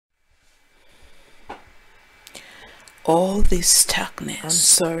all this stuckness. I'm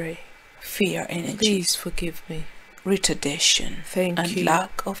sorry. Fear energy. Please forgive me. Retardation. Thank and you.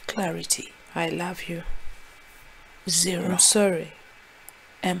 lack of clarity. I love you. 0. I'm sorry.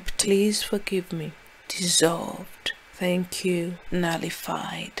 Empty. Please forgive me. Dissolved. Thank you.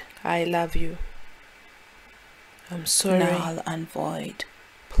 Nullified. I love you. I'm sorry. Null and void.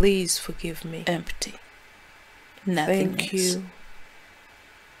 Please forgive me. Empty. Nothingness. Thank you.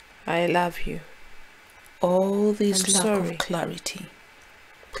 I love you. All this I'm lack sorry. of clarity.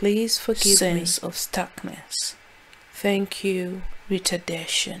 Please forgive Sense me. of stuckness. Thank you.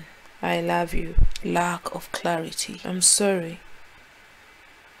 Retardation. I love you. Lack of clarity. I'm sorry.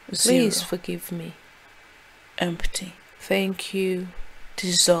 0. Please forgive me. Empty. Thank you.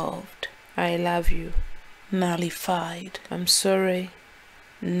 Dissolved. I love you. Nullified. I'm sorry.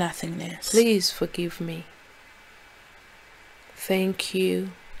 Nothingness. Please forgive me. Thank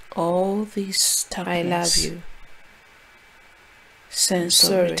you. All this stuckness. I love you. Sense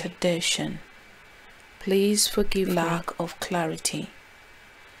of retardation. Please forgive me. Lack of clarity.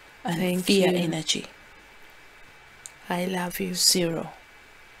 And Thank fear you. energy. I love you. 0.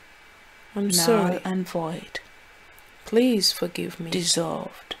 I'm Null sorry. and void. Please forgive me.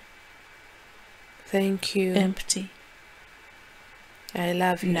 Dissolved. Thank you. Empty. I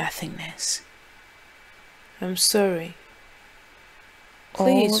love you. Nothingness. I'm sorry.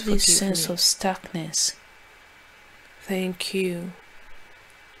 Please All forgive this sense me. of stuckness. Thank you.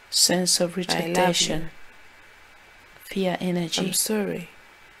 Sense of I love you. retardation. Fear energy. I'm sorry.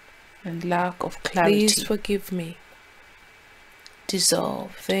 And lack of clarity. Please forgive me.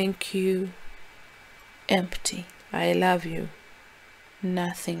 Dissolved. Thank you. Empty. I love you.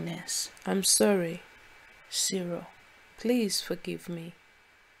 Nothingness. I'm sorry. 0. Please forgive me.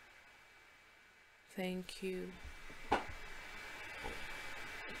 Thank you.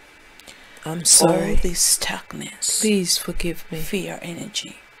 I'm sorry. All this stuckness. Please forgive me. Fear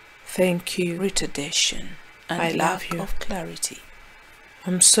energy. Thank you. Retardation. And I love lack you. of clarity.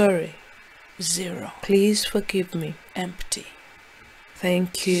 I'm sorry. 0. Please forgive me. Empty.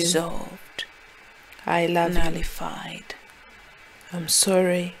 Thank you. Dissolved. I love you. Nullified. I'm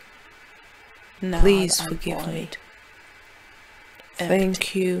sorry. Null Please and forgive me. void.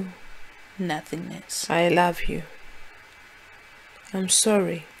 Thank you. Nothingness. I love you. I'm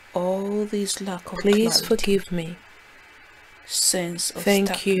sorry. All this lack of Please clarity. forgive me. Sense of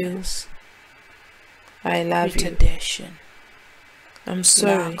Thank you. stuckness. I love you. Retardation. I'm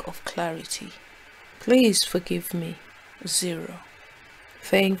sorry. Lack of clarity. Please forgive me. 0.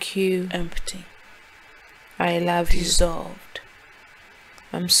 Thank you. Empty. I love you. Dissolved.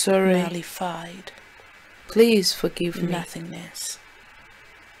 I'm sorry. Nullified. Please forgive me. Nothingness.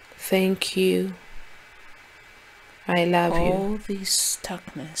 Thank you. I love you. All this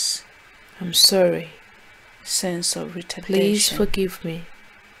stuckness. I'm sorry. Sense of retardation. Please forgive me.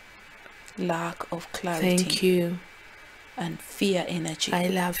 Lack of clarity. Thank you. And fear energy. I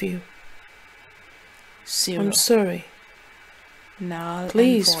love you. 0. I'm sorry. Null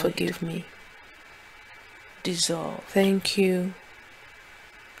Please and void. forgive me. Dissolved. Thank you.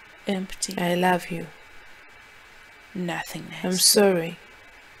 Empty. I love you. Nothingness. I'm sorry.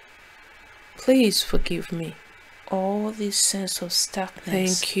 Please forgive me. All this sense of stuckness.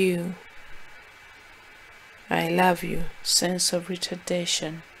 Thank you. I love you. Sense of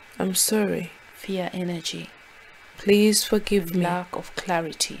retardation. I'm sorry. Fear energy. Please forgive me. Lack of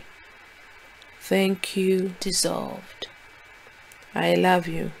clarity. Thank you. Dissolved. I love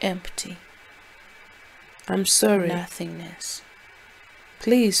you. Empty. I'm sorry. Nothingness.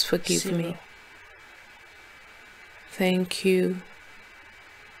 Please forgive 0. me. Thank you.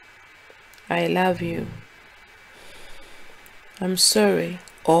 I love you. I'm sorry.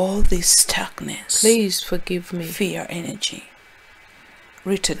 All this stuckness. Please forgive me. Fear energy.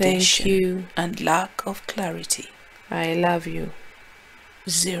 Retardation. Thank you. And lack of clarity. I love you.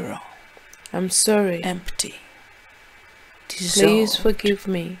 0. I'm sorry. Empty. Dissolved. Please forgive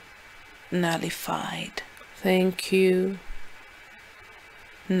me. Nullified. Thank you.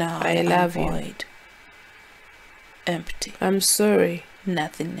 Null I love and you. void. Empty. I'm sorry.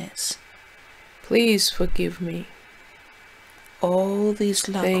 Nothingness. Please forgive me. All this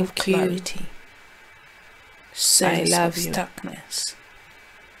lack Thank of clarity. Sense love of you. stuckness.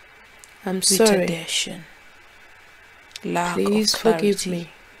 I'm sorry. Retardation. Lack Please of clarity. forgive me.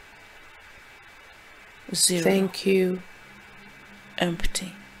 0. Thank you.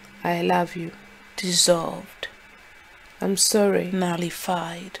 Empty. I love you. Dissolved. I'm sorry.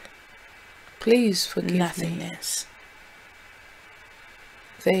 Nullified. Please forgive me. Nothingness.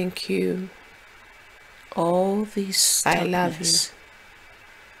 Thank you. All this I love you. stuckness.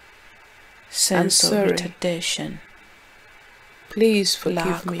 Sense of sorry. retardation. Please forgive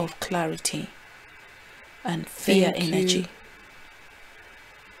lack me. of clarity, and fear Thank energy. you.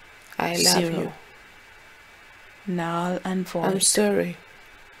 I love Zero. you. Null and void. I'm sorry.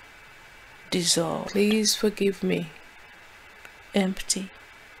 Dissolved. Please forgive me. Empty.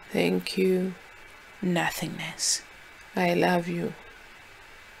 Thank you. Nothingness. I love you.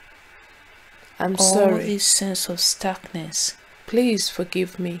 I'm All sorry. this sense of stuckness, Please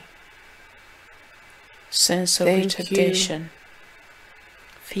forgive me. sense of Thank retardation,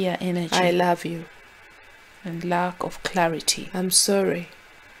 fear energy, I love you. and lack of clarity. I'm sorry.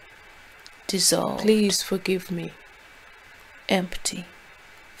 Dissolved. Please forgive me. Empty.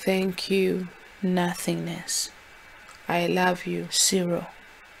 Thank you. Nothingness. I love you. Zero.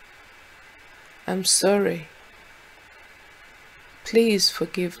 I'm sorry. Please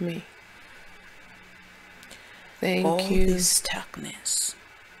forgive me. Thank All you. this stuckness,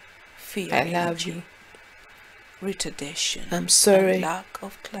 fear I love energy, you. retardation, I'm sorry. and lack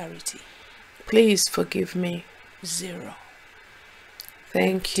of clarity. Please forgive me. Zero.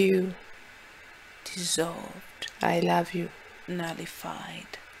 Thank you. Dissolved. I love you.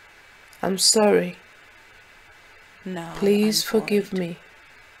 Nullified. I'm sorry. Null Please and forgive void. me.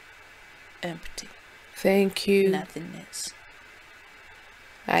 Empty. Thank you. Nothingness.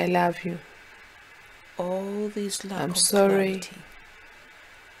 I love you. All this lack I'm of sorry. clarity.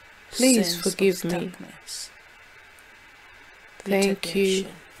 Please sense forgive of me. stuckness, Thank you. retardation,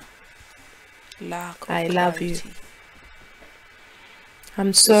 lack of I clarity. love you.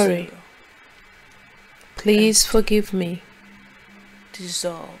 I'm sorry. Zero. Please Empty. forgive me.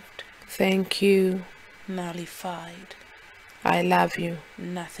 Dissolved. Thank you. Nullified. I love you.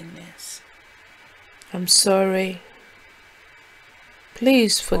 Nothingness. I'm sorry.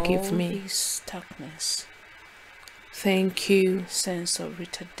 Please forgive All me. this stuckness, Thank you. sense of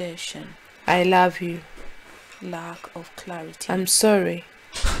retardation, I love you. lack of clarity, I'm sorry.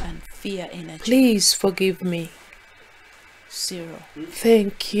 and fear energy. Please forgive me. Zero.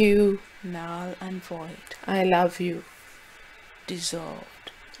 Thank you. Null and void. I love you.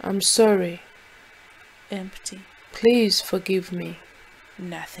 Dissolved. I'm sorry. Empty. Please forgive me.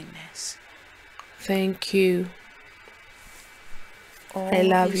 Nothingness. Thank you. All I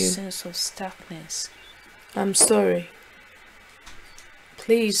love this you. sense of stuckness, I'm sorry.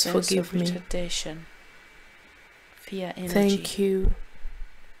 Please sense forgive of me. retardation, fear energy, Thank you.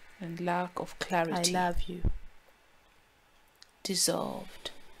 and lack of I clarity. love you.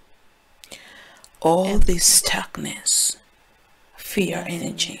 Dissolved. All Empty. this stuckness, fear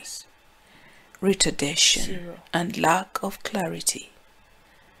energy, Nothingness. retardation, Zero. and lack of clarity.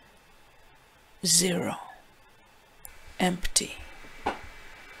 Zero. Empty.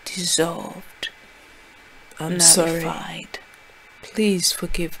 Dissolved. I'm sorry. Nullified. Please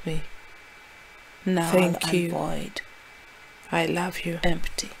forgive me. Null Thank and you. void. I love you.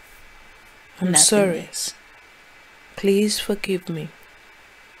 Empty. I'm sorry. Nothingness. Please forgive me.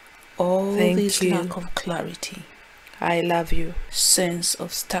 All Thank this you. lack of clarity, I love you. sense of I'm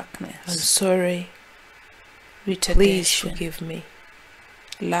stuckness, sorry. retardation, Please forgive me.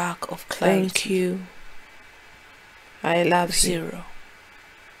 lack of clarity. Thank you. I love you. Zero.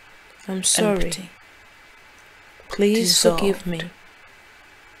 I'm sorry. Empty. Please forgive Dissolved. me.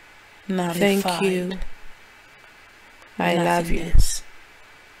 Nullified. Thank you. I love you. Nothingness.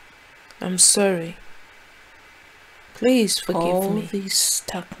 I'm sorry. Please forgive All me. this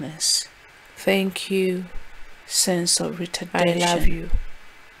stuckness, Thank you. sense of I retardation, love you.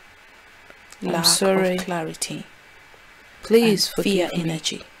 I'm lack sorry. of clarity, Please and fear forgive me.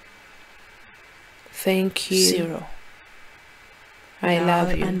 energy. Thank you. Zero. I love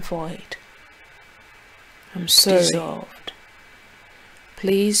Null you. and void. I'm sorry. Dissolved.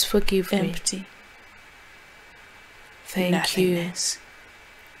 Please forgive me. Empty. Thank you. Nothingness.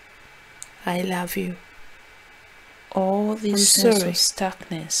 I love you. All this I'm sense sorry. of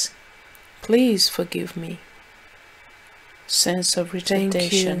stuckness, Please forgive me. sense of Thank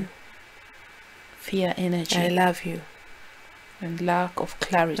retardation, you. fear energy, I love you. and lack of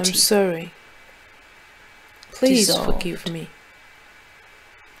clarity. I'm sorry. Please Dissolved. forgive me.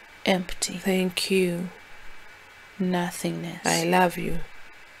 Empty. Thank you. Nothingness. I love you.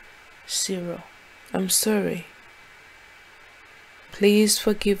 Zero. I'm sorry. Please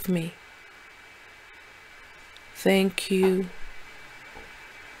forgive me. Thank you.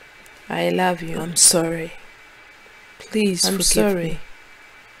 I love you. I'm sorry. Please forgive me.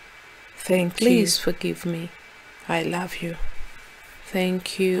 Thank you. Please forgive me. I love you.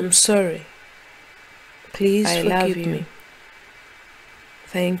 Thank you. I'm sorry. Please forgive me.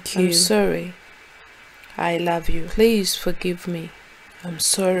 Thank you. I'm sorry. I love you. Please forgive me. I'm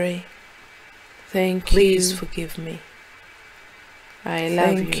sorry. Thank you. Please forgive me. I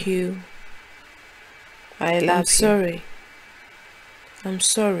love you. Thank you. I love you. I'm sorry. I'm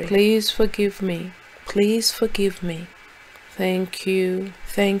sorry. Please forgive me. Please forgive me. Thank you.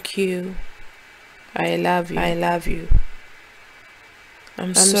 Thank you. I love you. I love you.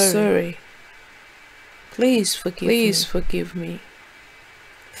 I'm sorry. Please forgive me. Please forgive me.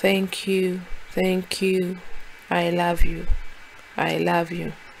 Thank you. Thank you. I love you. I love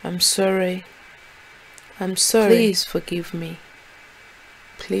you. I'm sorry. I'm sorry. Please forgive me.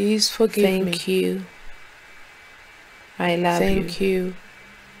 Please forgive me. Thank you. I love you. Thank you.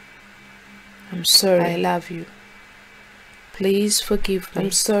 I'm sorry. I love you. Please forgive me.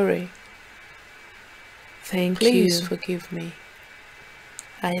 I'm sorry. Thank Please you. forgive me.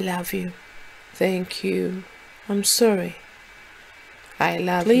 I love you. Thank you. I'm sorry. I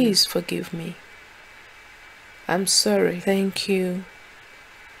love you. Please forgive me. I'm sorry. Thank you.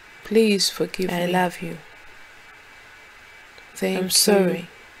 Please forgive me. I love you. Thank I'm you. sorry.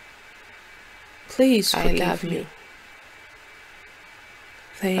 Please I forgive love me. you.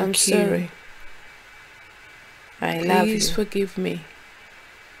 Thank I'm you. sorry. I love you. Please forgive me.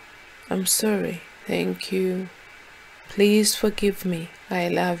 I'm sorry. Thank you. Please forgive me. I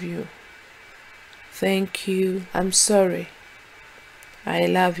love you. Thank you. I'm sorry. I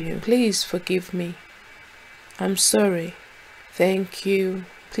love you. Please forgive me. I'm sorry. Thank you.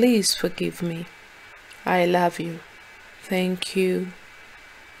 Please forgive me. I love you. Thank you.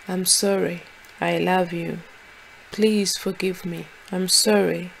 I'm sorry. I love you. Please forgive me. I'm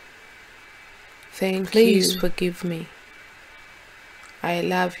sorry. Thank Please you. forgive me. I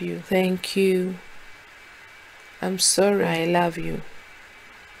love you. Thank you. I'm sorry. I love you.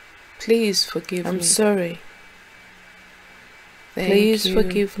 Please forgive me. I'm sorry. Thank Please you.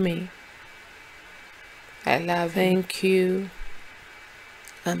 forgive me. I love you. Thank you.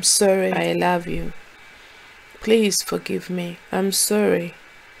 I'm sorry. I love you. Please forgive me. I'm sorry.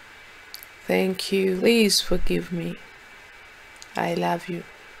 Thank you. Please forgive me. I love you.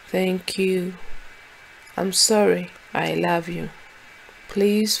 Thank you. I'm sorry. I love you.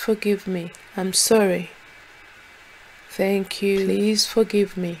 Please forgive me. I'm sorry. Thank you. Please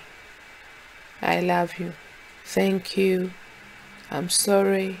forgive me. I love you. Thank you. I'm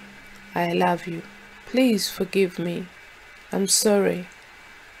sorry. I love you. Please forgive me. I'm sorry.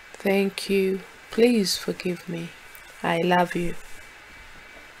 Thank you. Please forgive me. I love you.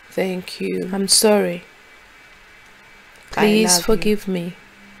 Thank you. I'm sorry. Please forgive me.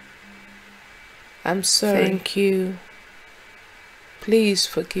 I'm sorry. Thank you. Please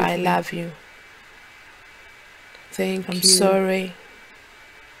forgive me. I love you. Thank you. I'm sorry.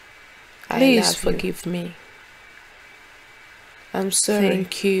 Please forgive me. I'm sorry.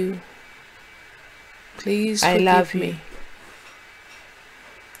 Thank you. Please I forgive love me. you.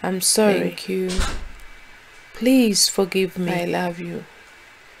 I'm sorry. Thank you. Please forgive me. I love you.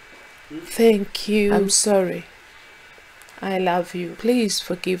 Thank you. I'm sorry. I love you. Please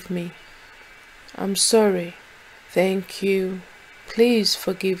forgive me. I'm sorry. Thank you. Please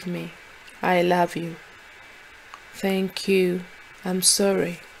forgive me. I love you. Thank you. I'm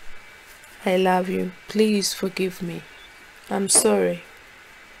sorry. I love you. Please forgive me. I'm sorry.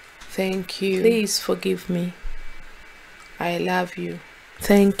 Thank you. Please forgive me. I love you.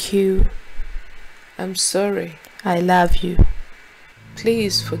 Thank you. I'm sorry. I love you.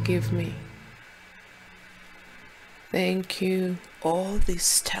 Please forgive me. Thank you. All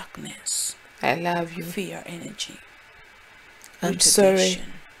this stuckness, I love you. fear energy, I'm sorry.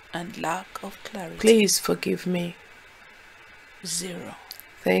 and lack of clarity. Please forgive me. 0.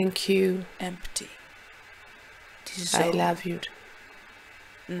 Thank you. Empty. I Dissolved. love you.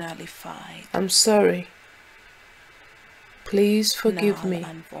 Nullified. I'm sorry. Please forgive Null me.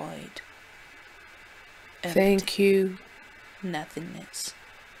 and void. Empty. Thank you. Nothingness.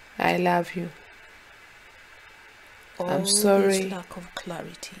 I love you. All sorry. this lack of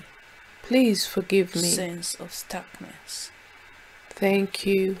clarity. Please forgive me. Sense of stuckness. Thank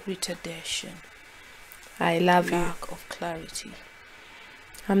you. Retardation. I love you. Lack of clarity.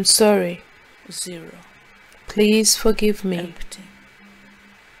 I'm sorry. 0. Please forgive me. Empty.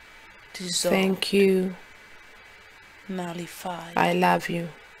 Dissolved. Thank you. Nullified. I love you.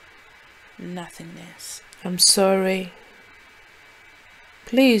 Nothingness. I'm sorry.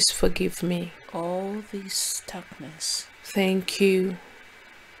 Please forgive me. All this stuckness. Thank you.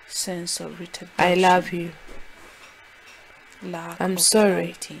 Sense of retardation. I love you. Lack I'm of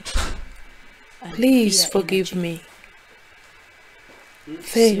sorry. clarity. And Please fear forgive energy. me.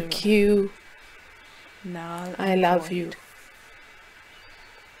 Thank 0. you. Null I and love void. you.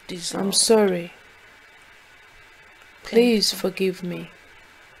 Dissolved. I'm sorry. Please Empty. forgive me.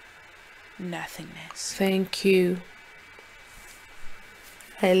 Nothingness. Thank you.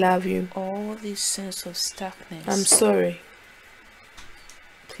 I love you. All this sense of stuckness. I'm sorry.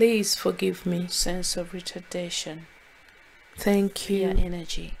 Please forgive me. Sense of retardation. Thank you. Fear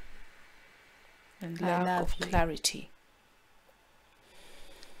energy. And lack of clarity.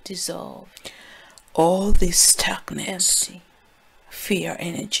 Dissolved. All this stuckness. Empty. Fear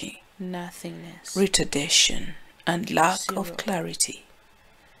energy. Nothingness. Retardation and lack Zero. of clarity.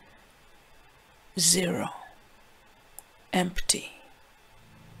 Zero. Empty.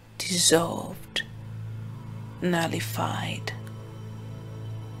 Dissolved. Nullified.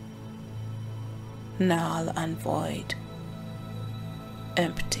 Null and void.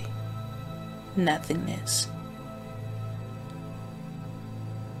 Empty. Nothingness.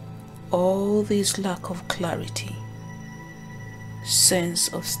 All this lack of clarity, sense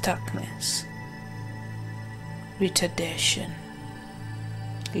of stuckness, retardation,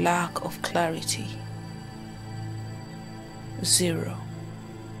 lack of clarity, zero,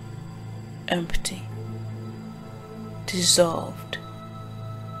 empty, dissolved,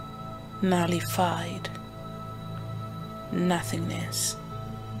 nullified, nothingness.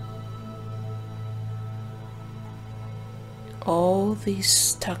 All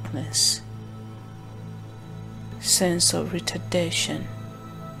this stuckness, sense of retardation,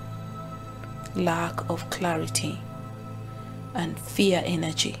 lack of clarity, and fear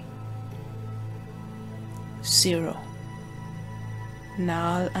energy, zero,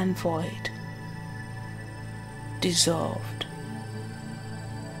 null and void, dissolved,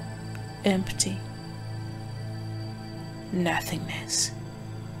 empty, nothingness.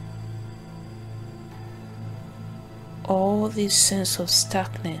 All this sense of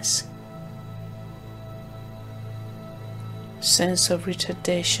stuckness, sense of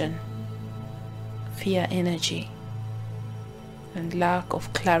retardation, fear energy, and lack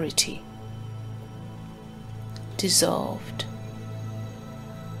of clarity, dissolved,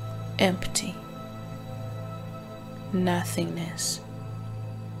 empty, nothingness,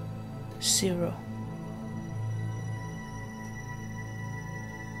 zero.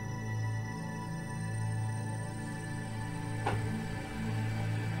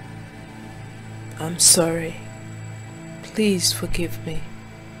 I'm sorry. Please forgive me.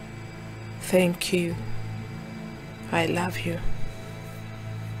 Thank you. I love you.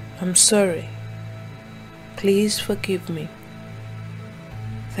 I'm sorry. Please forgive me.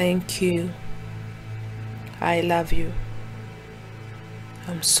 Thank you. I love you.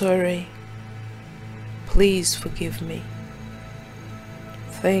 I'm sorry. Please forgive me.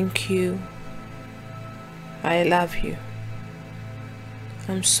 Thank you. I love you.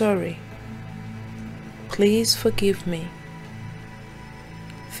 I'm sorry. Please forgive me.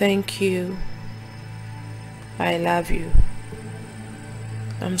 Thank you. I love you.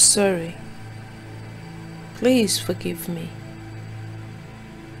 I'm sorry. Please forgive me.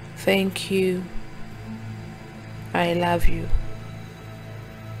 Thank you. I love you.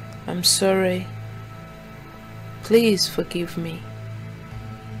 I'm sorry. Please forgive me.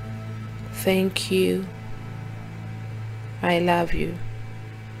 Thank you. I love you.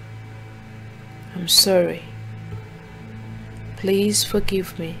 I'm sorry. Please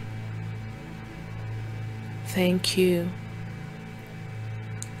forgive me. Thank you.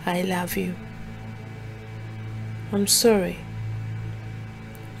 I love you. I'm sorry.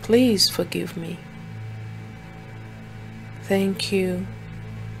 Please forgive me. Thank you.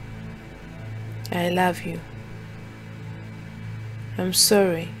 I love you. I'm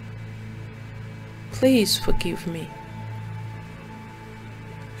sorry. Please forgive me.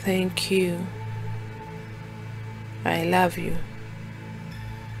 Thank you. I love you.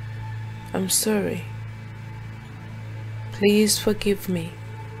 I'm sorry. Please forgive me.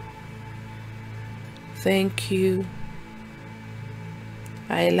 Thank you.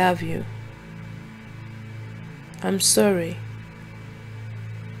 I love you. I'm sorry.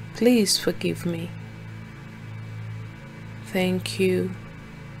 Please forgive me. Thank you.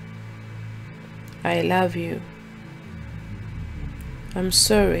 I love you. I'm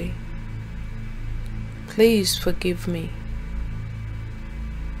sorry. Please forgive me.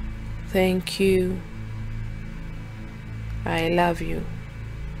 Thank you. I love you.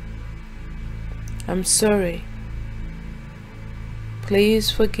 I'm sorry.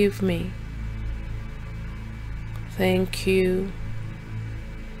 Please forgive me. Thank you.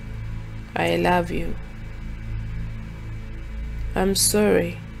 I love you. I'm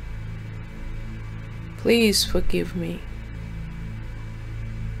sorry. Please forgive me.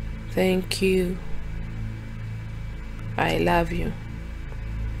 Thank you. I love you.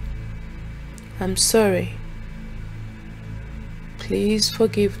 I'm sorry. Please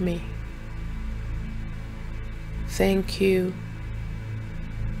forgive me. Thank you.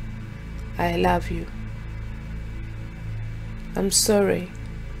 I love you. I'm sorry.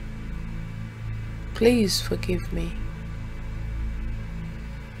 Please forgive me.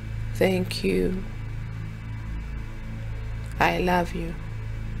 Thank you. I love you.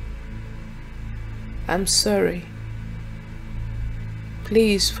 I'm sorry.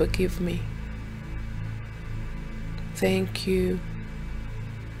 Please forgive me. Thank you.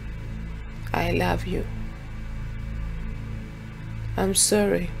 I love you. I'm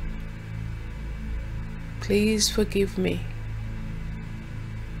sorry. Please forgive me.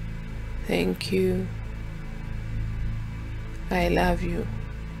 Thank you. I love you.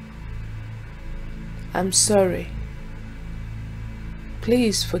 I'm sorry.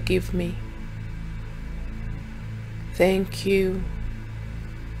 Please forgive me. Thank you.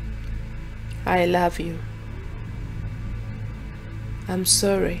 I love you. I'm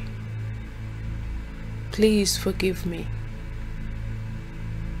sorry. Please forgive me.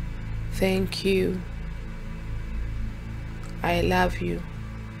 Thank you. I love you.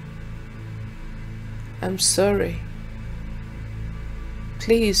 I'm sorry.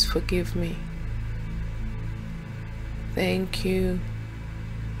 Please forgive me. Thank you.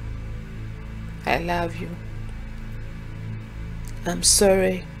 I love you. I'm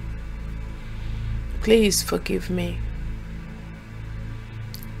sorry. Please forgive me.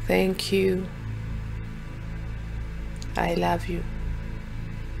 Thank you. I love you.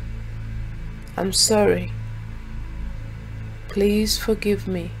 I'm sorry. Please forgive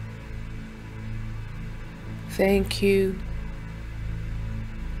me. Thank you.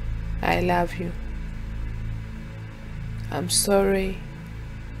 I love you. I'm sorry.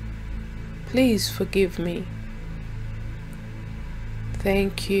 Please forgive me.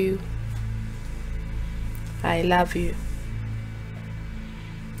 Thank you. I love you.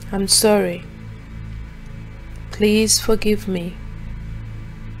 I'm sorry. Please forgive me.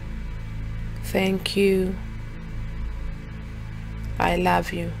 Thank you. I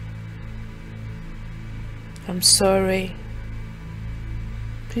love you. I'm sorry.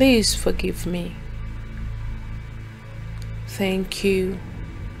 Please forgive me. Thank you.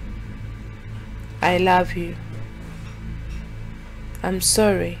 I love you. I'm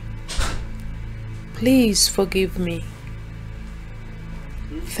sorry. Please forgive me.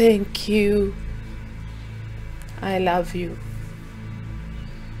 Thank you. I love you.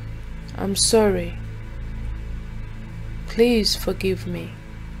 I'm sorry. Please forgive me.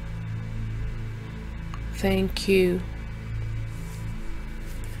 Thank you.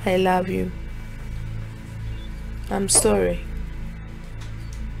 I love you. I'm sorry.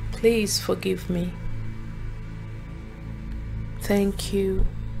 Please forgive me. Thank you.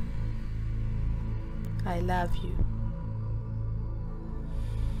 I love you.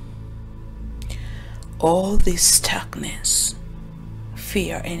 All this stuckness,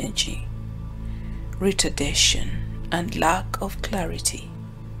 fear energy, retardation, and lack of clarity.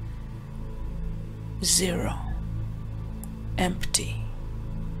 0. Empty,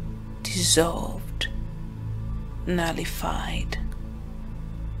 dissolved, nullified,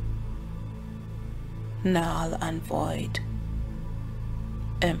 null and void,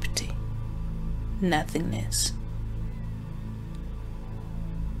 empty, nothingness.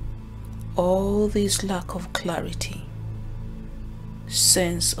 All this lack of clarity,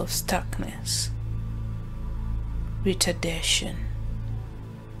 sense of stuckness, retardation,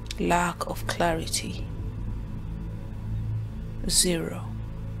 lack of clarity. 0.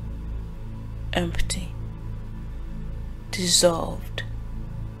 Empty, dissolved,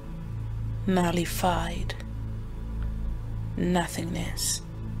 nullified, nothingness.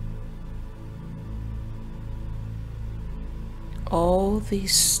 All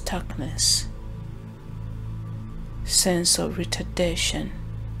this stuckness, sense of retardation,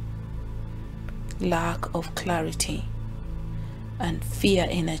 lack of clarity, and fear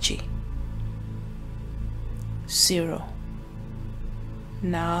energy. 0.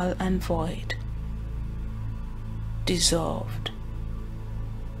 Null and void, dissolved,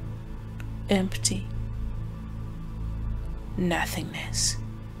 empty, nothingness.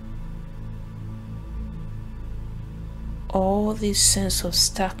 All this sense of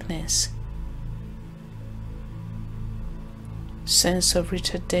stuckness, sense of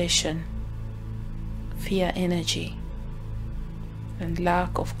retardation, fear energy, and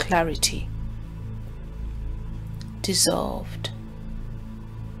lack of clarity, dissolved,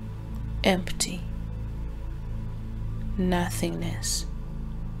 empty, nothingness.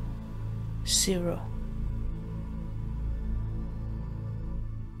 0.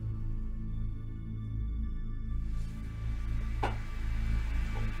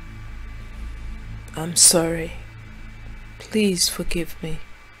 I'm sorry. Please forgive me.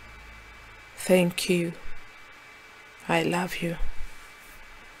 Thank you. I love you.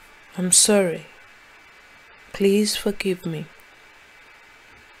 I'm sorry. Please forgive me.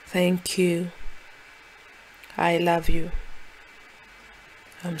 Thank you. I love you.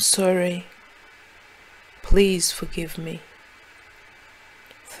 I'm sorry. Please forgive me.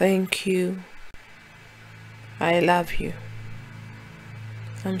 Thank you. I love you.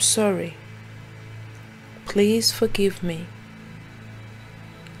 I'm sorry. Please forgive me.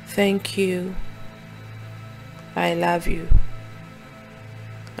 Thank you. I love you.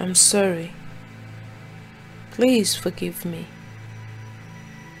 I'm sorry. Please forgive me.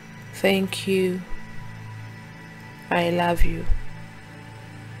 Thank you. I love you.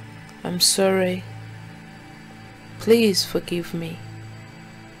 I'm sorry. Please forgive me.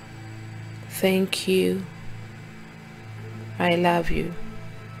 Thank you. I love you.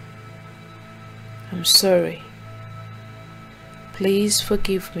 I'm sorry. Please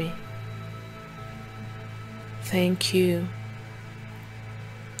forgive me. Thank you.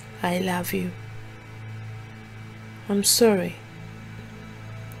 I love you. I'm sorry.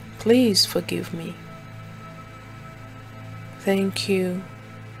 Please forgive me. Thank you.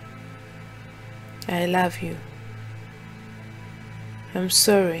 I love you. I'm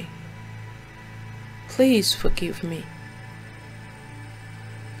sorry. Please forgive me.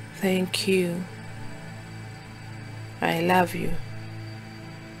 Thank you. I love you.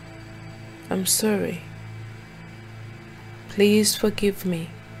 I'm sorry. Please forgive me.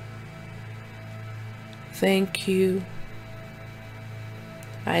 Thank you.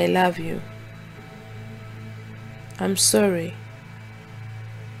 I love you. I'm sorry.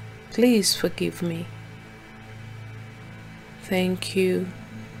 Please forgive me. Thank you.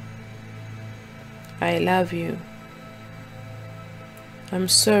 I love you. I'm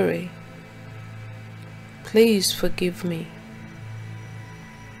sorry. Please forgive me.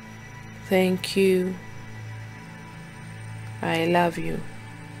 Thank you. I love you.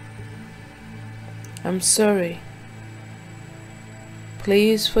 I'm sorry.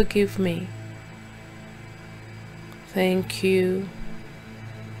 Please forgive me. Thank you.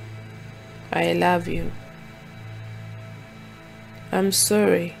 I love you. I'm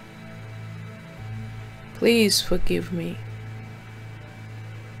sorry. Please forgive me.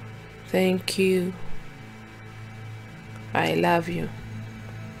 Thank you. I love you.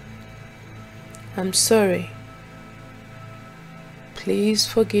 I'm sorry. Please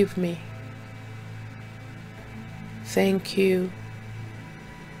forgive me. Thank you.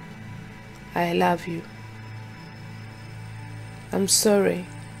 I love you. I'm sorry.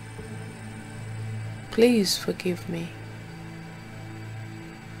 Please forgive me.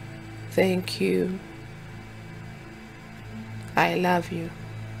 Thank you. I love you.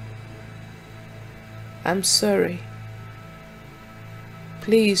 I'm sorry.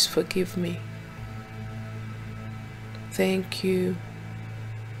 Please forgive me. Thank you.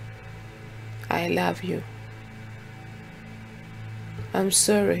 I love you. I'm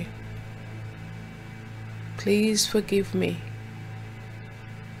sorry. Please forgive me.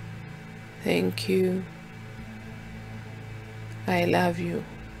 Thank you. I love you.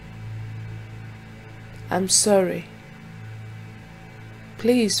 I'm sorry.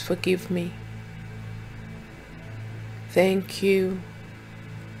 Please forgive me. Thank you.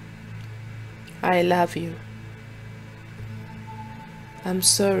 I love you. I'm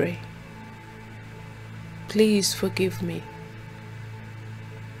sorry. Please forgive me.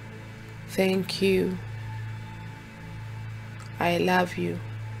 Thank you. I love you.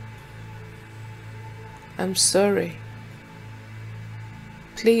 I'm sorry.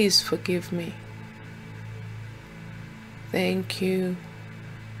 Please forgive me. Thank you.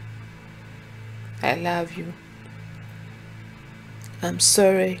 I love you. I'm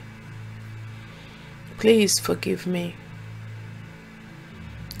sorry. Please forgive me.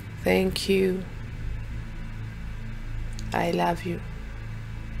 Thank you. I love you.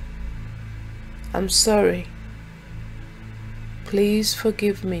 I'm sorry. Please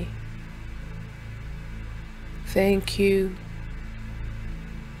forgive me. Thank you.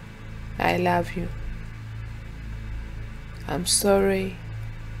 I love you. I'm sorry.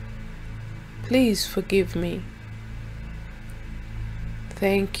 Please forgive me.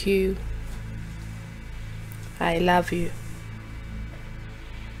 Thank you. I love you.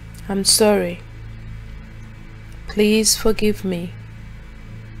 I'm sorry. Please forgive me.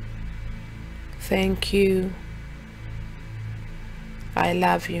 Thank you. I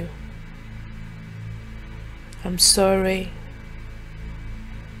love you. I'm sorry.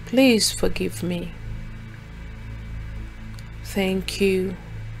 Please forgive me. Thank you.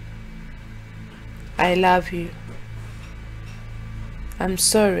 I love you. I'm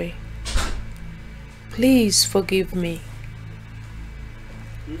sorry. Please forgive me.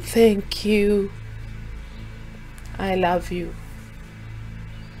 Thank you. I love you.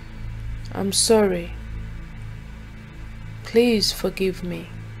 I'm sorry. Please forgive me.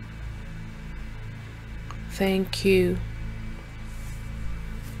 Thank you.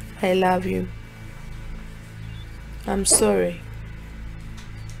 I love you. I'm sorry.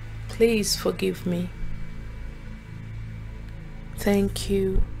 Please forgive me. Thank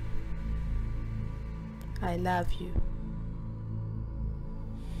you. I love you.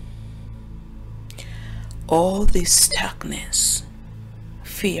 All this stuckness,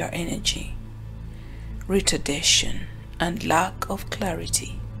 fear energy, retardation, and lack of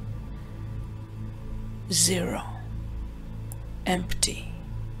clarity. 0. Empty,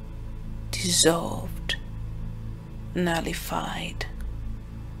 dissolved, nullified,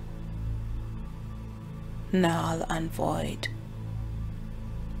 null and void,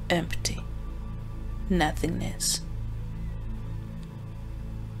 empty, nothingness.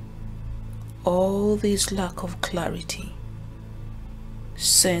 All this lack of clarity,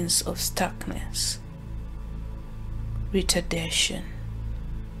 sense of stuckness, retardation,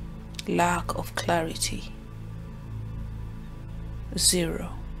 lack of clarity. 0.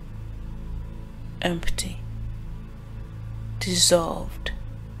 Empty, dissolved,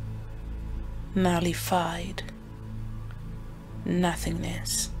 nullified,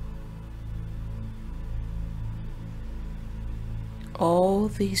 nothingness. All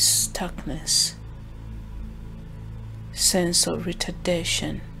this stuckness, sense of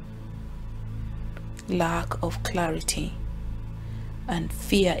retardation, lack of clarity, and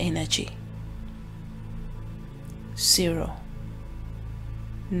fear energy. 0.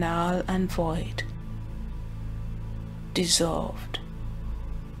 Null and void, dissolved,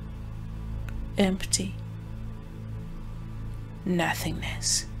 empty,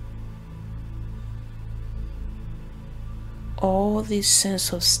 nothingness. All this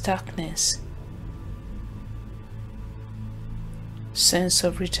sense of stuckness, sense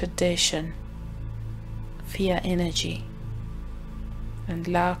of retardation, fear energy, and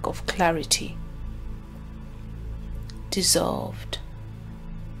lack of clarity, dissolved,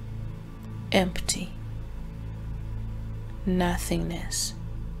 empty, nothingness.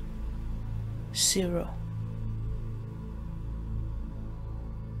 0.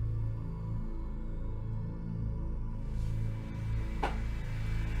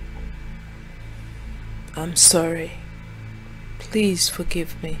 I'm sorry. Please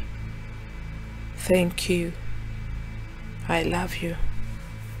forgive me. Thank you. I love you.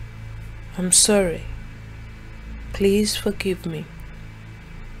 I'm sorry. Please forgive me.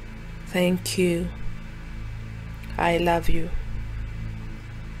 Thank you. I love you.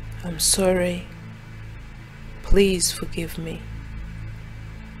 I'm sorry. Please forgive me.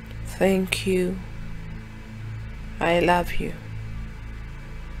 Thank you. I love you.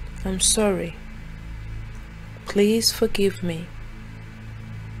 I'm sorry. Please forgive me.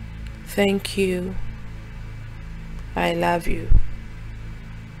 Thank you. I love you.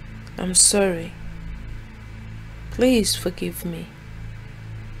 I'm sorry. Please forgive me.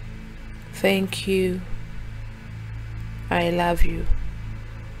 Thank you. I love you.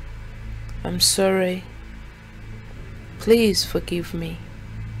 I'm sorry. Please forgive me.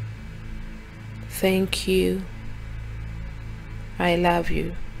 Thank you. I love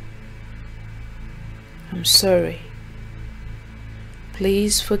you. I'm sorry.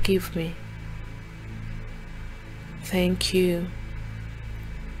 Please forgive me. Thank you.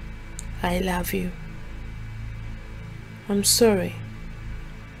 I love you. I'm sorry.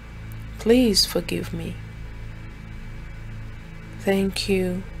 Please forgive me. Thank you.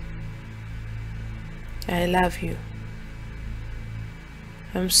 I love you.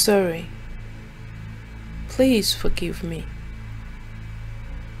 I'm sorry. Please forgive me.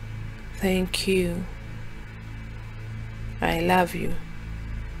 Thank you. I love you.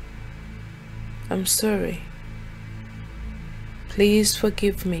 I'm sorry. Please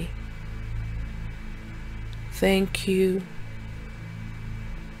forgive me. Thank you.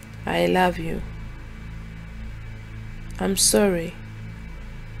 I love you. I'm sorry.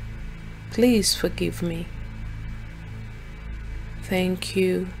 Please forgive me. Thank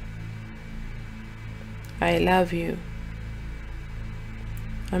you. I love you.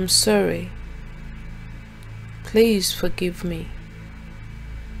 I'm sorry. Please forgive me.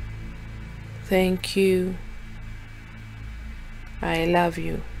 Thank you. I love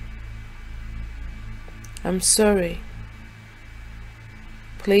you. I'm sorry.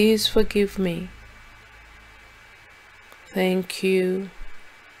 Please forgive me. Thank you.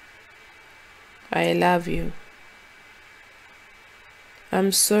 I love you.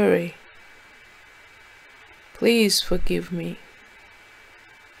 I'm sorry. Please forgive me.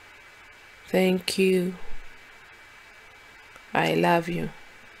 Thank you. I love you.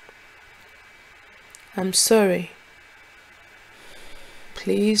 I'm sorry.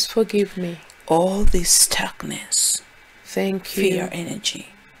 Please forgive me. All this stuckness, Thank you. fear energy,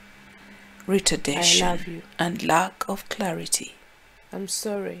 retardation, I love you. and lack of clarity. I'm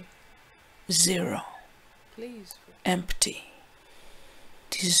sorry. 0. Please. Empty.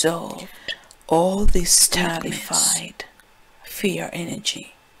 Dissolved. All this nullified, fear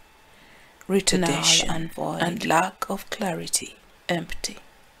energy, retardation, and void, and lack of clarity. Empty.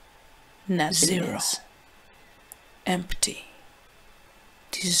 Nothingness. 0. Empty.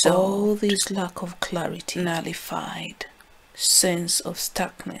 Dissolved. All this lack of clarity, nullified, sense of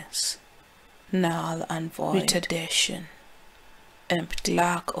stuckness, null and void, retardation, empty,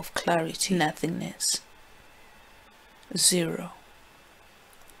 lack of clarity, nothingness. 0.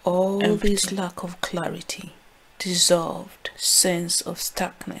 All empty. This lack of clarity, dissolved, sense of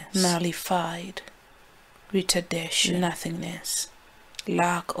stuckness, nullified, retardation, nothingness,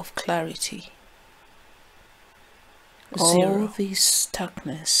 lack of clarity. 0. All this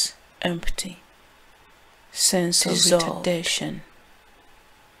stuckness, empty, sense dissolved, of retardation,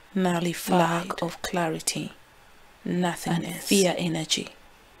 nullified, lack of clarity, nothingness, and fear energy.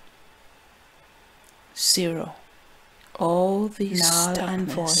 0. All this null and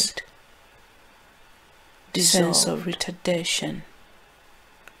void, dissolved, sense of retardation,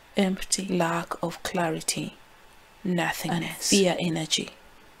 empty, lack of clarity, nothingness, and fear energy.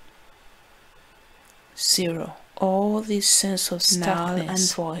 0. All this sense of stuckness, null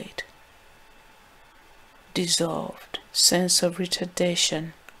and void, dissolved, sense of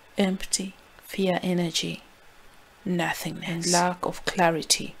retardation, empty, fear energy, nothingness, and lack of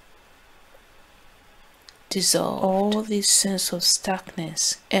clarity. Dissolved. All this sense of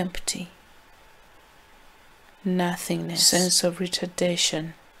stuckness, empty, nothingness, sense of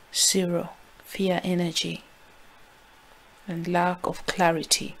retardation, 0, fear energy, and lack of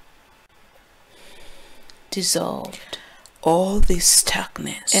clarity. Dissolved. All this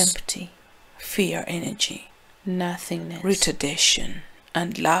stuckness, empty, fear energy, nothingness, retardation,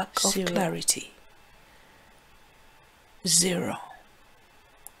 and lack of clarity. 0.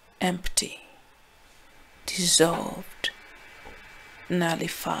 Empty. Dissolved,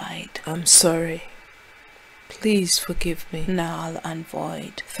 nullified. I'm sorry. Please forgive me. Null and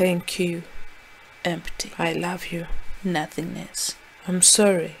void. Thank you. Empty. I love you. Nothingness. I'm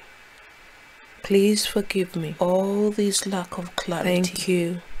sorry. Please forgive me. All this lack of clarity. Thank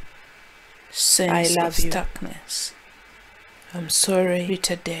you. Sense I love of you. Stuckness. I'm sorry.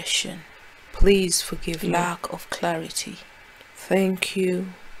 Retardation. Please forgive me. Lack of clarity. Thank you.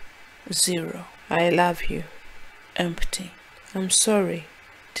 0. I love you. Empty. I'm sorry.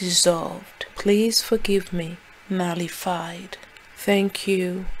 Dissolved. Please forgive me. Nullified. Thank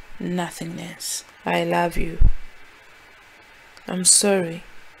you. Nothingness. I love you. I'm sorry.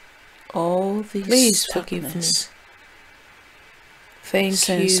 All these Please forgive me. Thank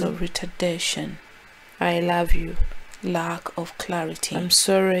sense you. Of retardation. I love you. Lack of clarity. I'm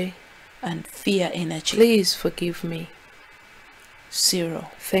sorry. And fear energy. Please forgive me.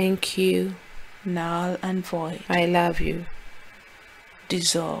 0. Thank you. Null and void. I love you.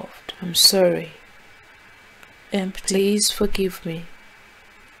 Dissolved. I'm sorry. Empty. Please forgive me.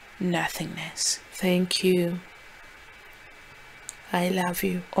 Nothingness. Thank you. I love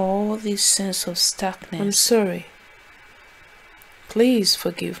you. All this sense of stuckness. I'm sorry. Please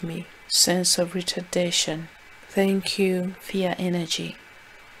forgive me. Sense of retardation. Thank you. Fear energy.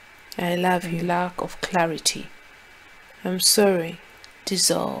 I love and you. Lack of clarity. I'm sorry.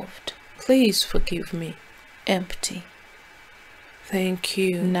 Dissolved. Please forgive me. Empty. Thank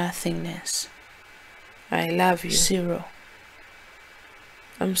you. Nothingness. I love you. 0.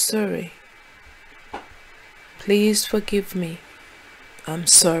 I'm sorry. Please forgive me. I'm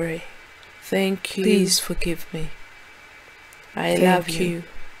sorry. Thank you. Please forgive me. I love you.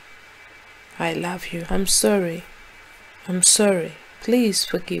 I love you. I'm sorry. I'm sorry. Please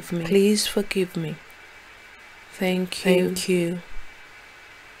forgive me. Please forgive me. Thank you. Thank you.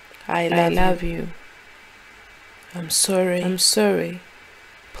 I love you. I'm sorry. I'm sorry.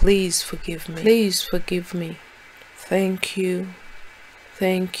 Please forgive me. Please forgive me. Thank you.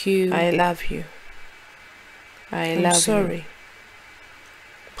 Thank you. I love you. I love you. I'm sorry.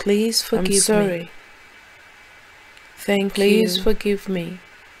 Please forgive me. Thank you. Please forgive me.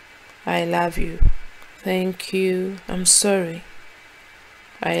 I love you. Thank you. I'm sorry.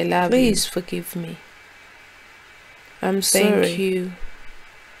 I love you. Please forgive me. I'm sorry. Thank you.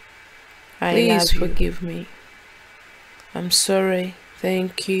 Please forgive me. I'm sorry.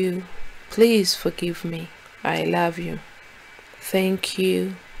 Thank you. Please forgive me. I love you. Thank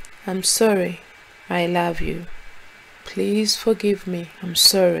you. I'm sorry. I love you. Please forgive me. I'm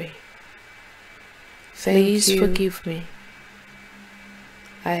sorry. Please forgive me.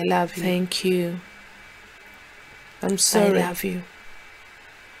 I love you. Thank you. I'm sorry. I love you.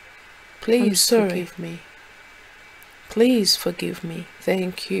 Please forgive me. Please forgive me.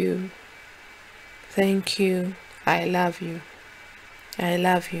 Thank you. Thank you. I love you. I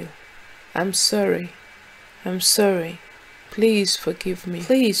love you. I'm sorry. I'm sorry. Please forgive me.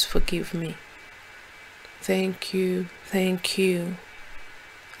 Please forgive me. Thank you. Thank you.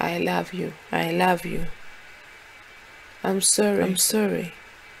 I love you. I love you. I'm sorry. I'm sorry.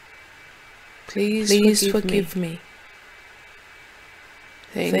 Please forgive me.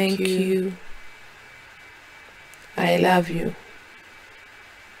 Thank you. I love you.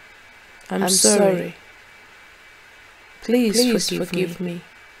 I'm sorry. Please forgive me.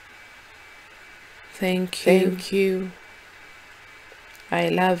 Thank you. Thank you. I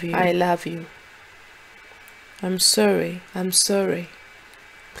love you. I love you. I'm sorry. I'm sorry.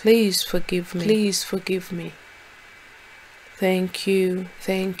 Please forgive me. Please forgive me. Thank you.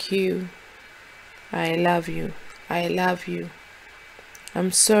 Thank you. I love you. I love you.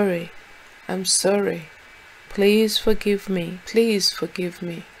 I'm sorry. I'm sorry. Please forgive me. Please forgive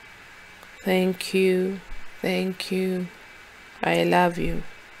me. Thank you. Thank you. I love you.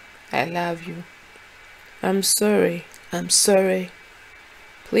 I love you. I'm sorry. I'm sorry.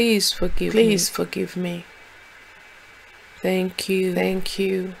 Please forgive me. Please forgive me. Thank you. Thank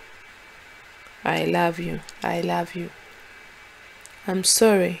you. I love you. I love you. I'm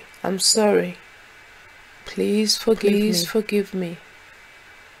sorry. I'm sorry. Please forgive me. Please forgive me.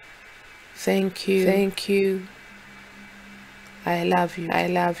 Thank you. Thank you. I love you. I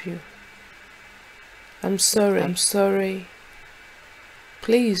love you. I'm sorry. I'm sorry.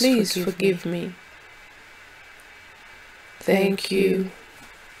 Please forgive me. Thank you.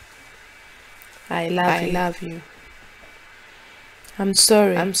 I love you. I'm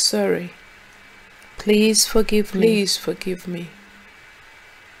sorry. I'm sorry. Please forgive me. Please forgive me.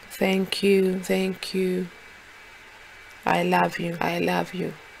 Thank you. Thank you. I love you. I love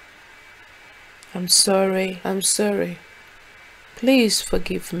you. I'm sorry. I'm sorry. Please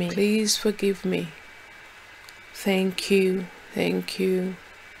forgive me. Please forgive me. Thank you. Thank you.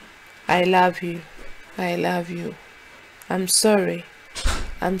 I love you. I love you. I'm sorry.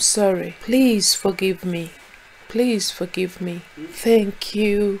 I'm sorry. Please forgive me. Please forgive me. Thank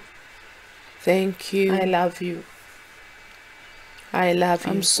you. Thank you. I love you. I love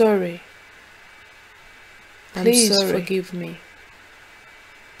you. I'm sorry. Please forgive me.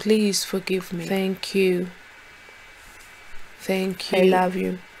 Please forgive me. Thank you. Thank you. I love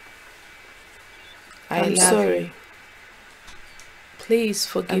you. I'm sorry. Please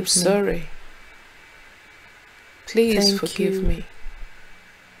forgive me. I'm sorry. Please forgive me.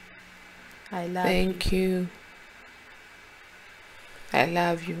 I love you. Thank you. I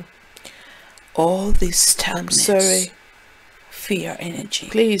love you. All this stuckness, I'm sorry. fear energy,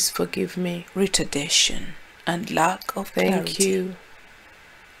 please forgive me. Retardation and lack of clarity. Thank you.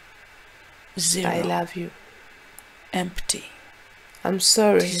 0. I love you. Empty. I'm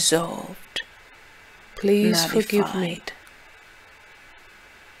sorry. Dissolved. Please nullified. Forgive me.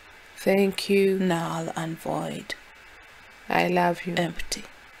 Thank you. Null and void. I love you. Empty.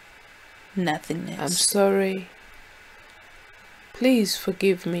 Nothingness. I'm sorry. Please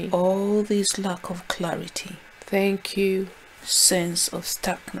forgive me. All this lack of clarity. Thank you. Sense of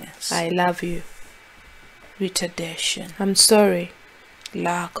stuckness. I love you. Retardation. I'm sorry.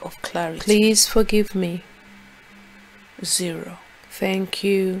 Lack of clarity. Please forgive me. 0. Thank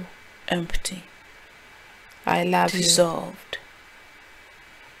you. Empty. I love you. Dissolved.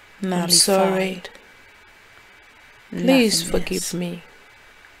 Nullified. I'm sorry. Please forgive me.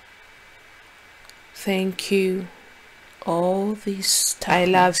 Thank you. All this stuckness. I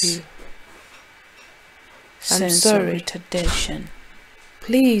love you. I'm Sense sorry. of retardation.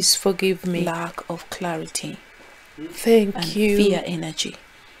 Please forgive me. Lack of clarity. Thank and you. Fear energy.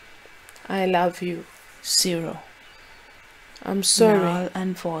 I love you. 0. I'm sorry. Null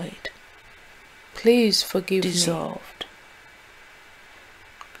and void. Please forgive Dissolved. me.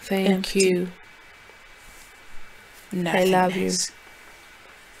 Thank Empty. you. Nothingness. I love you.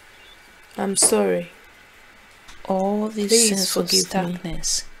 I'm sorry. All this Please sense of forgive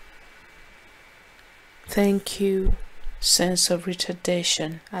stuckness. me. Thank you. Sense of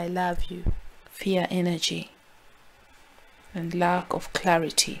retardation. I love you. Fear energy. And lack of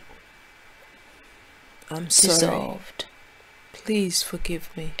clarity. I'm sorry. Dissolved. Please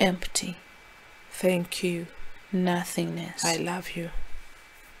forgive me. Empty. Thank you. Nothingness. I love you.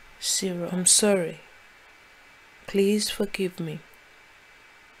 0. I'm sorry. Please forgive me.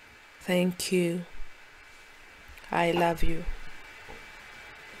 Thank you. I love you.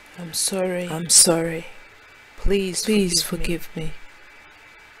 I'm sorry. I'm sorry. Please forgive me.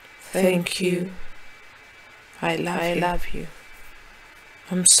 Thank you. I love you.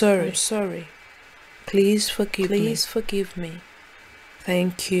 I'm sorry. I'm sorry. Please forgive me. Please forgive me.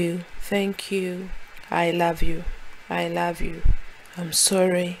 Thank you. Thank you. I love you. I love you. I'm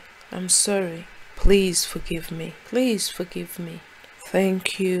sorry. I'm sorry. Please forgive me. Please forgive me.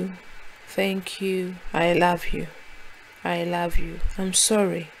 Thank you. Thank you. I love you. I love you. I'm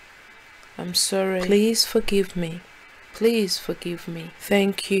sorry. I'm sorry. Please forgive me. Please forgive me.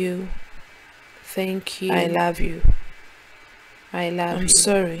 Thank you. Thank you. I love you. I love you. I'm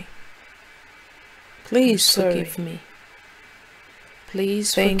sorry. Please forgive me.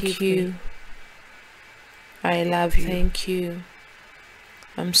 Please forgive me. I love you. Thank you.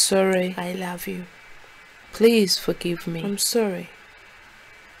 I'm sorry. I love you. Please forgive me. I'm sorry.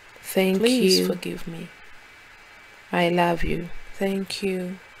 Thank you. Please forgive me. I love you. Thank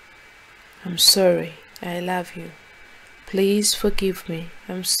you. I'm sorry. I love you. Please forgive me.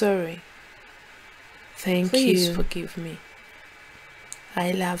 I'm sorry. Thank you. Please forgive me.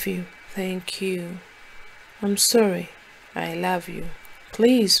 I love you. Thank you. I'm sorry. I love you.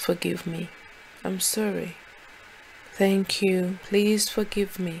 Please forgive me. I'm sorry. Thank you. Please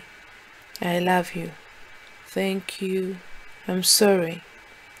forgive me. I love you. Thank you. I'm sorry.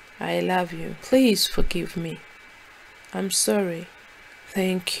 I love you. Please forgive me. I'm sorry.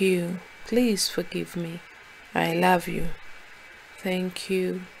 Thank you. Please forgive me. I love you. Thank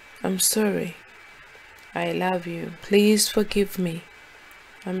you. I'm sorry. I love you. Please forgive me.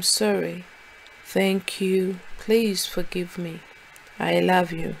 I'm sorry. Thank you. Please forgive me. I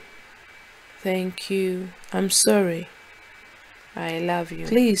love you. Thank you. I'm sorry. I love you.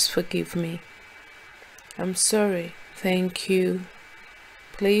 Please forgive me. I'm sorry. Thank you.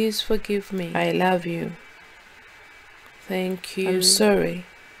 Please forgive me. I love you. Thank you. I'm sorry.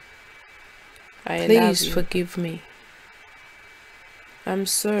 Please forgive me. I'm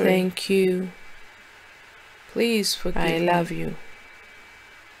sorry. Thank you. Please forgive me. I love you.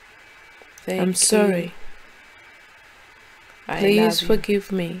 I'm sorry. Please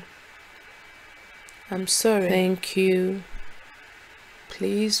forgive me. I'm sorry. Thank you.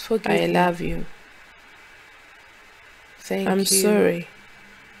 Please forgive me. I love you. Thank you. I'm sorry.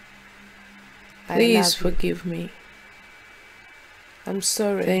 Please forgive me. I'm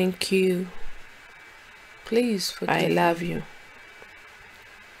sorry. Thank you. Please forgive me. I love you.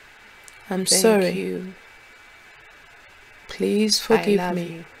 I'm sorry. Please forgive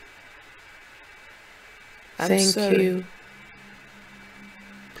me. Thank you.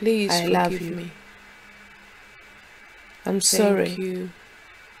 Please forgive me. I'm sorry.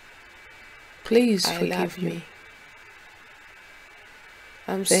 Please forgive me.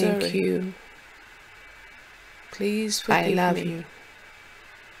 I'm sorry. Please forgive me. I love you.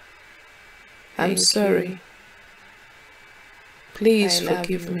 I'm sorry. Please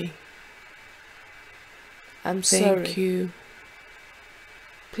forgive me. I'm sorry. Thank you.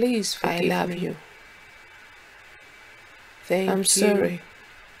 Please forgive me. I love you. Thank you. I'm sorry.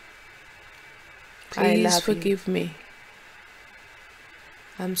 Please forgive me.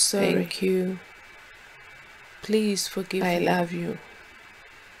 I'm sorry. Thank you. Please forgive me. I love you.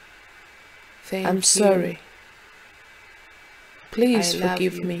 Thank you. I'm sorry. Please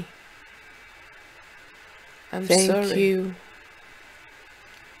forgive me. I'm sorry. Thank you.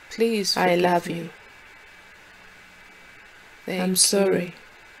 Please forgive me. I love you. I'm sorry.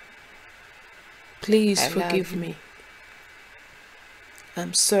 Please forgive me.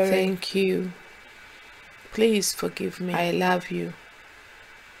 I'm sorry. Thank you. Please forgive me. I love you.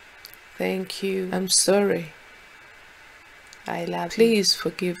 Thank you. I'm sorry. I love you. Please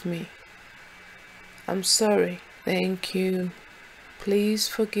forgive me. I'm sorry. Thank you. Please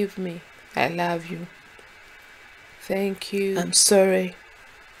forgive me. I love you. Thank you. I'm sorry.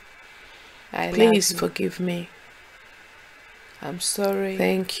 Please forgive me. I'm sorry.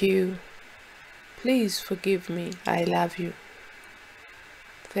 Thank you. Please forgive me. I love you.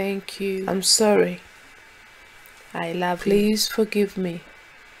 Thank you. I'm sorry. I love you. Please forgive me.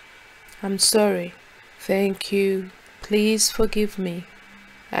 I'm sorry. Thank you. Please forgive me.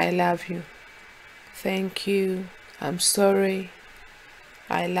 I love you. Thank you. I'm sorry.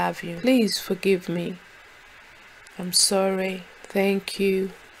 I love you. Please forgive me. I'm sorry. Thank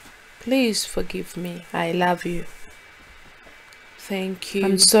you. Please forgive me. I love you. Thank you.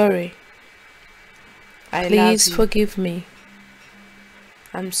 I'm sorry. Please forgive me.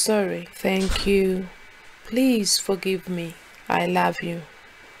 I'm sorry. Thank you. Please forgive me. I love you.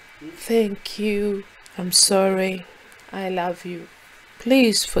 Thank you. I'm sorry. I love you.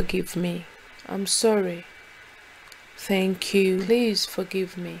 Please forgive me. I'm sorry. Thank you. Please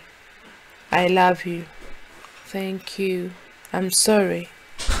forgive me. I love you. Thank you. I'm sorry.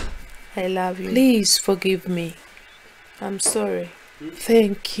 I love you. Please forgive me. I'm sorry.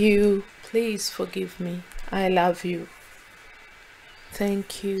 Thank you. Please forgive me. I love you.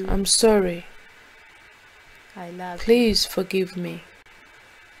 Thank you. I'm sorry. I love you. Please forgive me.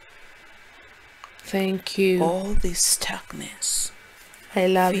 Thank you. All this stuckness, I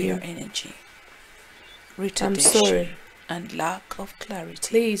love fear you. energy, I'm retardation, sorry. and lack of clarity.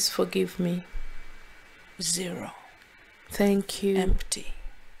 Please forgive me. 0. Thank you. Empty.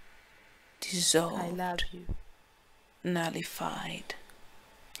 Dissolved. I love you. Nullified.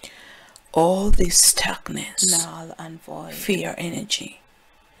 All this stuckness, null and void, fear energy,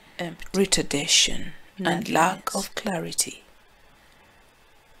 empty, retardation, and lack of clarity.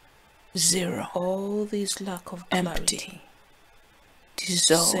 0. All this lack of clarity, empty,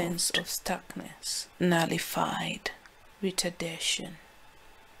 dissolved, sense of stuckness, nullified, retardation,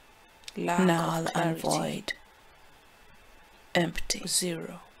 lack null of clarity, and void, empty.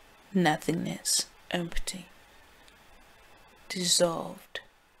 0. Nothingness, empty, dissolved,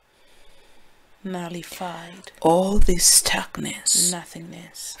 nullified. All this stuckness,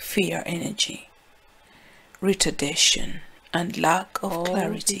 nothingness, fear energy, retardation, and lack of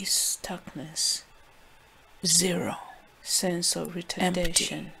clarity. This stuckness. 0. Sense of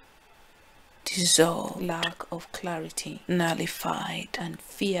retardation, empty, dissolved, lack of clarity, nullified, and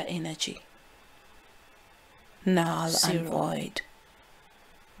fear energy. Null 0. And void,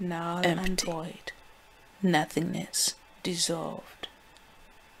 null empty, and void, nothingness, dissolved.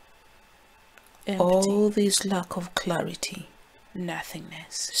 Empty. All this lack of clarity,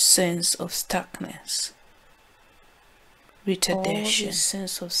 nothingness, sense of stuckness, retardation, all this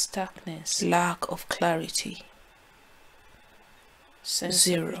sense of stuckness, lack of clarity. Sense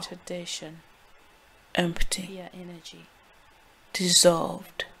 0. Of retardation, empty, fear energy,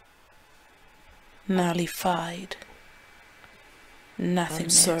 dissolved, nullified,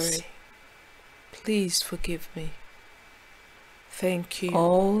 nothingness. I'm sorry. Please forgive me. Thank you.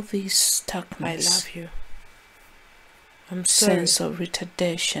 All this stuckness, I love you. I'm sorry. Sense of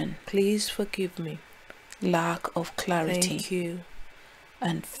retardation, please forgive me. Lack of clarity, thank you,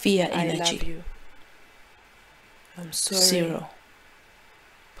 and fear energy. I love you. I'm sorry. 0.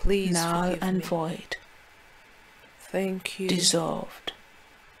 Please null forgive and me. void, thank you, dissolved.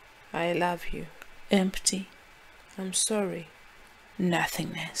 I love you. Empty. I'm sorry.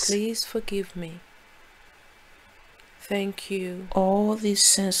 Nothingness. Please forgive me. Thank you. All this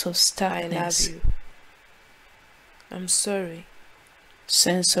sense of stuckness. I love you. I'm sorry.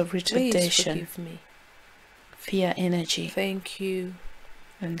 Sense of retardation. Please forgive me. Fear energy. Thank you.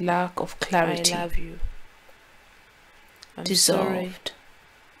 And lack of clarity. I love you. I'm dissolved. Sorry.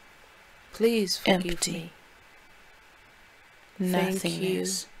 Please forgive empty. Me. Nothingness. Thank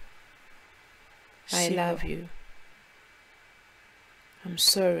you. I 0. love you. I'm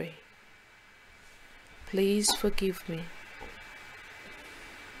sorry. Please forgive me.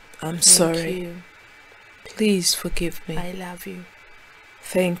 I'm sorry. You. Please forgive me. I love you.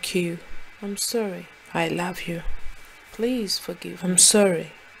 Thank you. I'm sorry. I love you. Please forgive me. I'm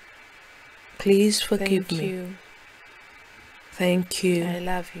sorry. Please forgive Thank me. You. Thank you. I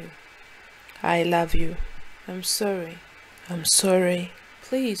love you. I love you. I'm sorry. I'm sorry.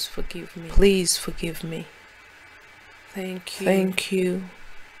 Please forgive me. Please forgive me. Thank you. Thank you.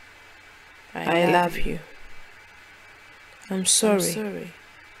 I love you. I'm sorry. I'm sorry.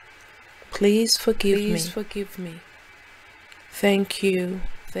 Please forgive me. Please forgive me. Thank you.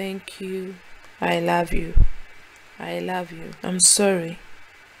 Thank you. I love you. I love you. I'm sorry.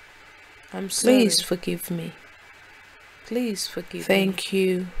 I'm sorry. Please forgive me. Please forgive me. Thank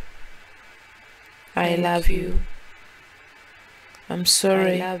you. I love you. I'm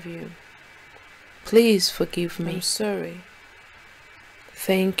sorry. I love you. Please forgive me. I'm sorry.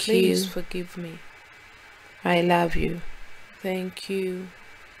 Thank you. Please forgive me. I love you. Thank you.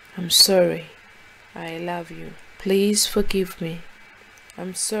 I'm sorry. I love you. Please forgive me.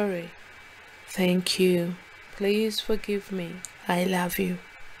 I'm sorry. Thank you. Please forgive me. I love you.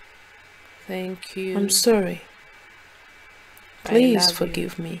 Thank you. I'm sorry. Please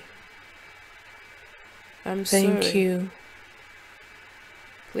forgive me. I'm sorry. Thank you.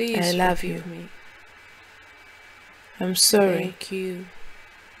 Please I love you. Me. I'm sorry. Thank you.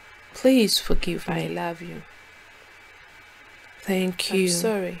 Please forgive me. I love you. Thank you. I'm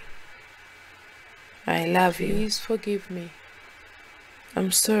sorry. I love you. Please forgive me.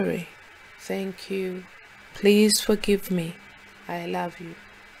 I'm sorry. Thank you. Please forgive me. I love you.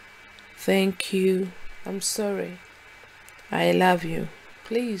 Thank you. I'm sorry. I love you.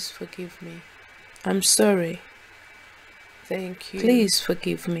 Please forgive me. I'm sorry. Thank you. Please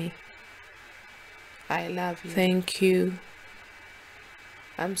forgive me. I love you. Thank you.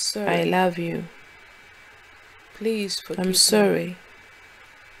 I'm sorry. I love you. Please forgive me. I'm sorry.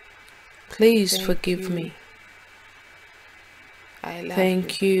 Please forgive me. I love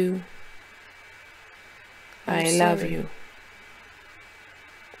Thank you. I love you.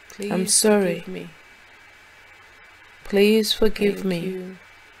 I'm sorry. Me. Please forgive me.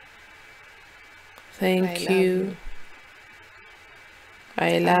 Thank you.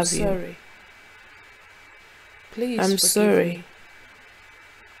 I love you. Please I'm sorry.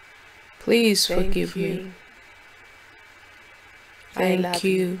 Please forgive me. Thank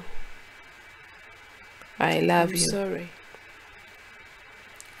you. I love you. Sorry.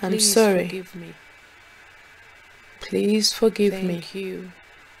 I'm sorry. Forgive me. Please forgive me. Thank you.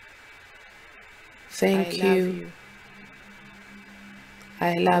 Thank you.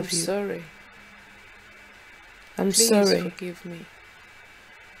 I love you. Sorry. I'm sorry. Forgive me.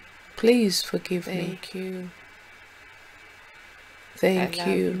 Please forgive me. Thank you. Thank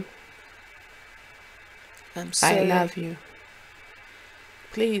you. I'm sorry. I love you.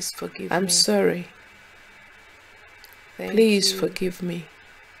 Please forgive me. I'm sorry. Please forgive me.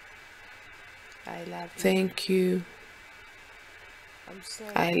 I love you. Thank you. I'm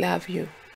sorry. I love you.